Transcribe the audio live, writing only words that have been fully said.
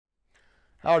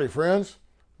Howdy friends,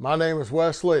 my name is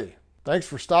Wes Lee. Thanks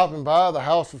for stopping by the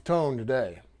House of Tone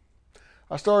today.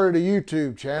 I started a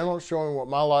YouTube channel showing what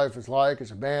my life is like as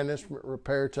a band instrument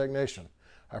repair technician.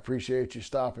 I appreciate you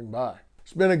stopping by.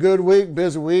 It's been a good week,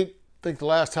 busy week. I think the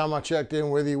last time I checked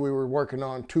in with you we were working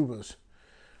on tubas.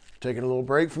 Taking a little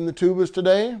break from the tubas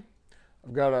today.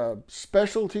 I've got a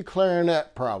specialty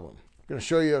clarinet problem. I'm going to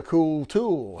show you a cool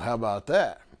tool. How about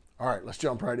that? All right, let's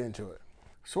jump right into it.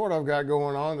 So what I've got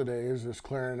going on today is this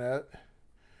clarinet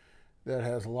that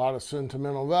has a lot of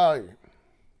sentimental value.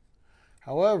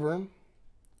 However,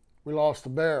 we lost the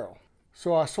barrel.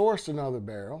 So I sourced another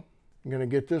barrel. I'm going to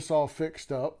get this all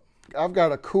fixed up. I've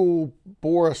got a cool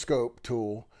borescope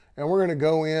tool, and we're going to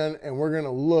go in and we're going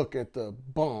to look at the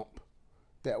bump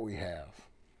that we have.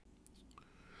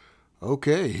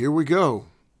 Okay, here we go.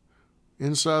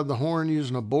 Inside the horn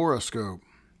using a borescope.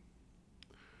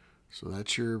 So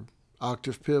that's your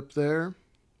octave pip there,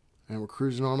 and we're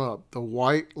cruising on up. The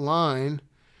white line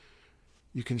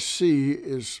you can see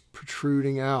is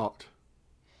protruding out,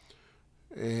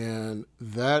 and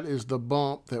that is the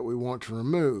bump that we want to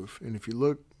remove. And if you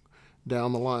look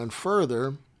down the line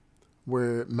further,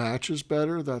 where it matches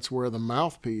better, that's where the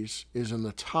mouthpiece is in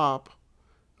the top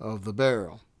of the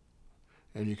barrel.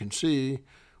 And you can see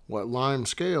what lime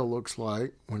scale looks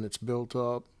like when it's built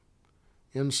up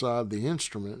inside the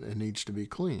instrument. It needs to be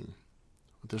clean.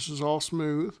 This is all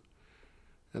smooth,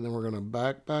 and then we're going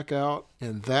to back out,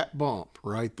 and that bump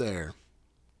right there,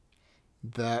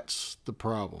 that's the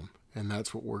problem, and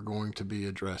that's what we're going to be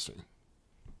addressing.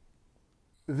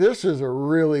 This is a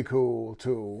really cool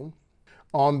tool.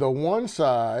 On the one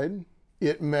side,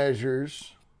 it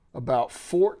measures about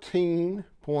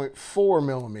 14.4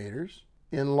 millimeters,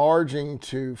 enlarging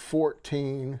to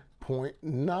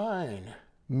 14.9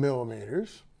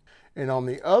 millimeters, and on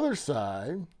the other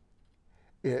side,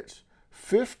 it's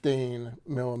 15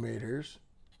 millimeters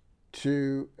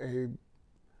to a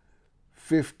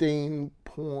 15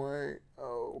 point,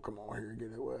 oh, come on here,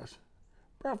 get it, Wes.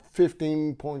 About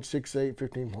 15.68,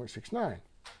 15.69.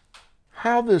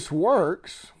 How this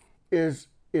works is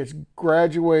it's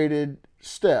graduated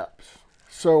steps.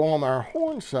 So on our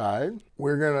horn side,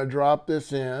 we're going to drop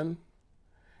this in,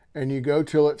 and you go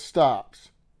till it stops.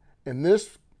 And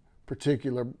this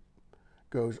particular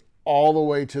goes all the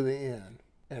way to the end.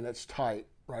 And it's tight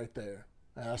right there.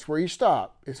 And that's where you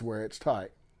stop, is where it's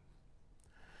tight.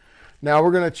 Now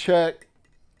we're going to check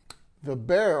the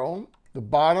barrel, the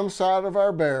bottom side of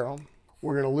our barrel.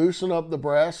 We're going to loosen up the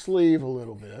brass sleeve a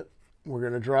little bit. We're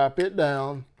going to drop it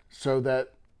down so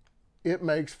that it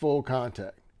makes full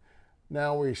contact.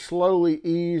 Now we slowly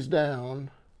ease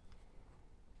down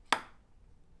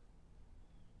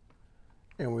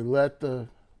and we let the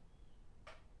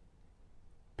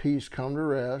piece come to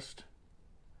rest,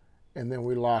 and then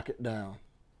we lock it down.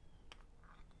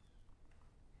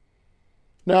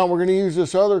 Now we're going to use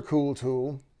this other cool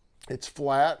tool. It's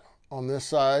flat on this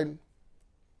side,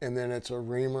 and then it's a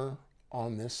reamer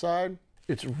on this side.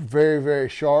 It's very, very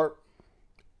sharp.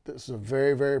 This is a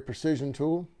very, very precision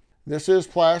tool. This is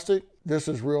plastic. This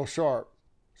is real sharp.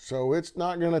 So it's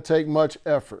not going to take much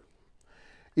effort.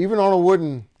 Even on a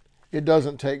wooden, it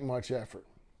doesn't take much effort.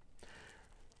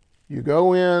 You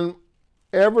go in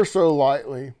ever so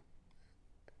lightly,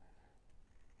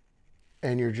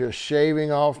 and you're just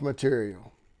shaving off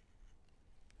material.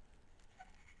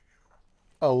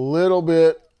 A little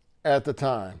bit at the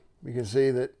time. You can see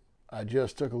that I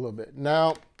just took a little bit.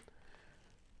 Now,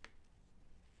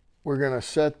 we're going to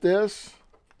set this,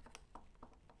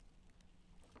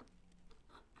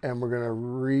 and we're going to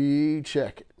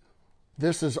recheck it.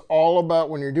 This is all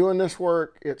about, when you're doing this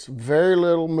work, it's very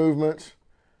little movements.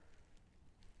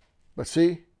 But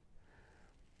see,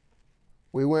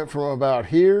 we went from about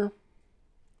here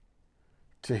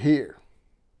to here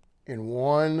in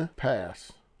one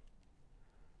pass.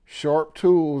 Sharp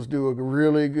tools do a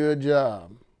really good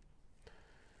job.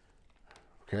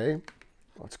 Okay,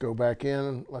 let's go back in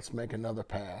and let's make another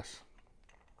pass.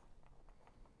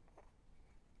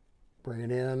 Bring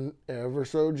it in ever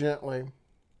so gently.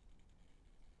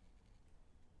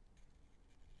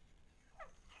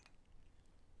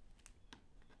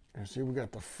 And see, we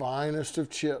got the finest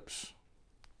of chips.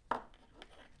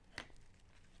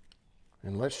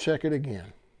 And let's check it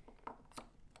again.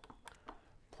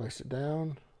 Place it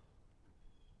down.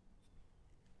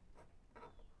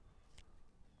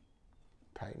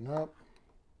 Tighten up.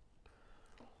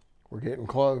 We're getting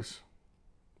close.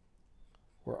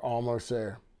 We're almost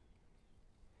there.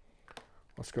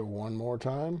 Let's go one more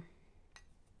time.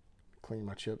 Clean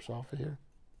my chips off of here.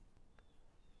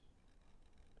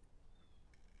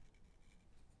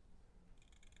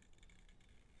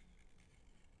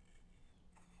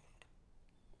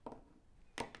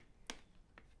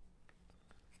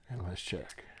 Let's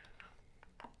check.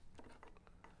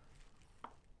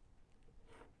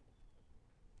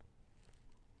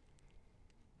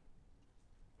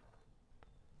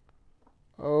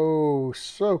 Oh,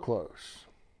 so close.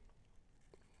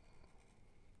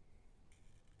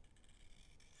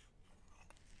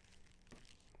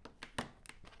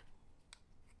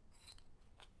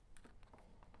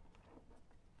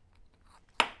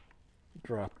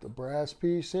 Drop the brass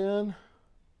piece in.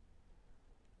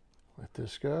 Let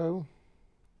this go.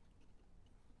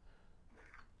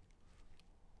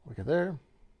 Look at there.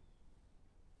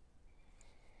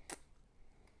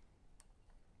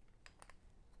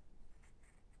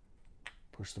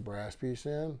 Push the brass piece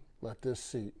in. Let this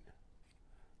seat.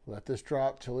 Let this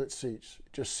drop till it seats.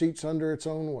 It just seats under its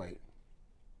own weight.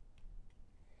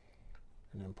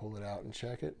 And then pull it out and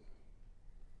check it.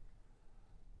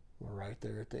 We're right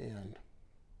there at the end.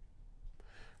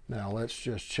 Now let's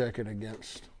just check it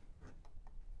against.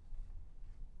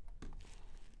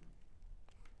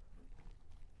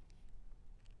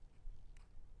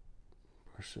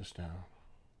 Push this down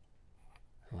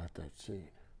and let that seat.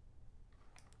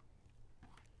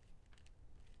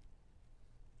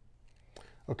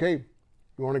 Okay,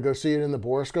 you want to go see it in the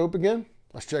borescope again?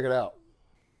 Let's check it out.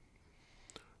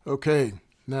 Okay,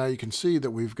 now you can see that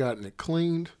we've gotten it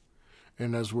cleaned,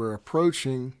 and as we're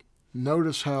approaching,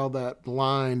 notice how that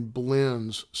line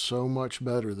blends so much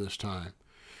better this time.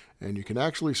 And you can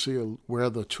actually see where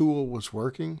the tool was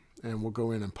working, and we'll go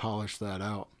in and polish that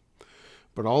out.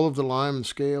 But all of the lime and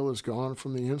scale is gone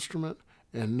from the instrument,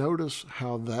 and notice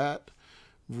how that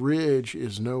ridge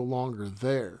is no longer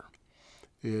there.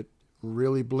 It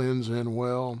really blends in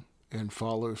well and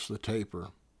follows the taper.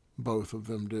 Both of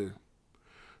them do.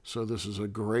 So this is a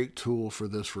great tool for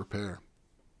this repair.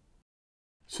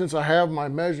 Since I have my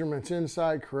measurements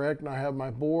inside correct and I have my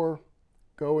bore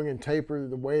going and tapered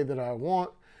the way that I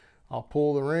want, I'll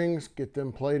pull the rings, get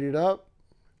them plated up.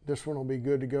 This one will be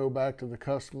good to go back to the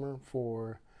customer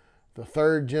for the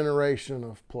third generation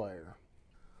of player.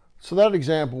 So that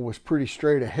example was pretty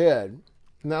straight ahead.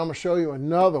 Now I'm going to show you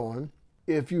another one.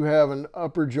 If you have an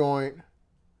upper joint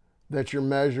that you're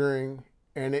measuring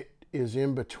and it is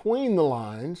in between the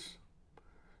lines,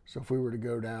 so if we were to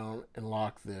go down and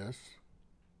lock this,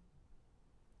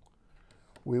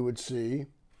 we would see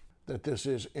that this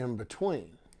is in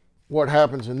between. What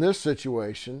happens in this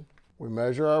situation, we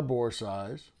measure our bore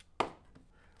size,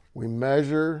 we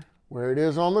measure where it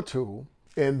is on the tool,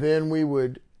 and then we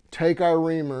would take our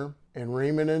reamer and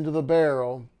ream it into the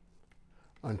barrel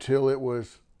until it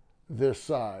was this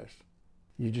size.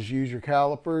 You just use your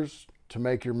calipers to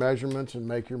make your measurements and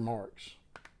make your marks.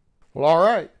 Well, all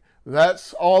right,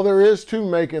 that's all there is to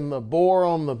making the bore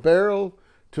on the barrel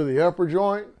to the upper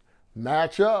joint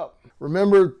match up.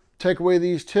 Remember, take away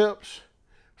these tips,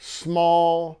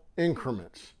 small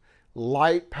increments,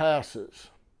 light passes,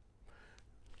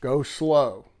 go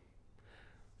slow.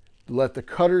 Let the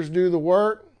cutters do the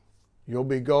work, you'll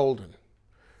be golden.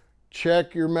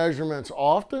 Check your measurements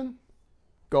often,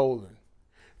 golden.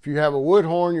 If you have a wood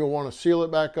horn, you'll want to seal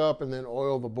it back up and then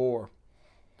oil the bore.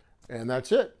 And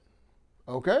that's it.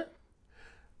 Okay?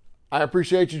 I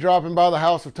appreciate you dropping by the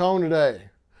House of Tone today.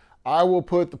 I will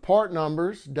put the part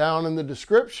numbers down in the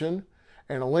description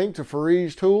and a link to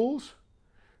Faree's tools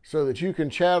so that you can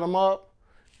chat them up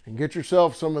and get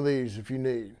yourself some of these if you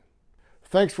need.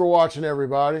 Thanks for watching,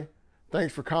 everybody.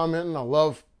 Thanks for commenting. I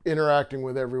love interacting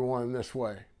with everyone this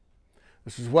way.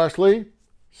 This is Wesley,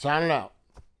 signing out.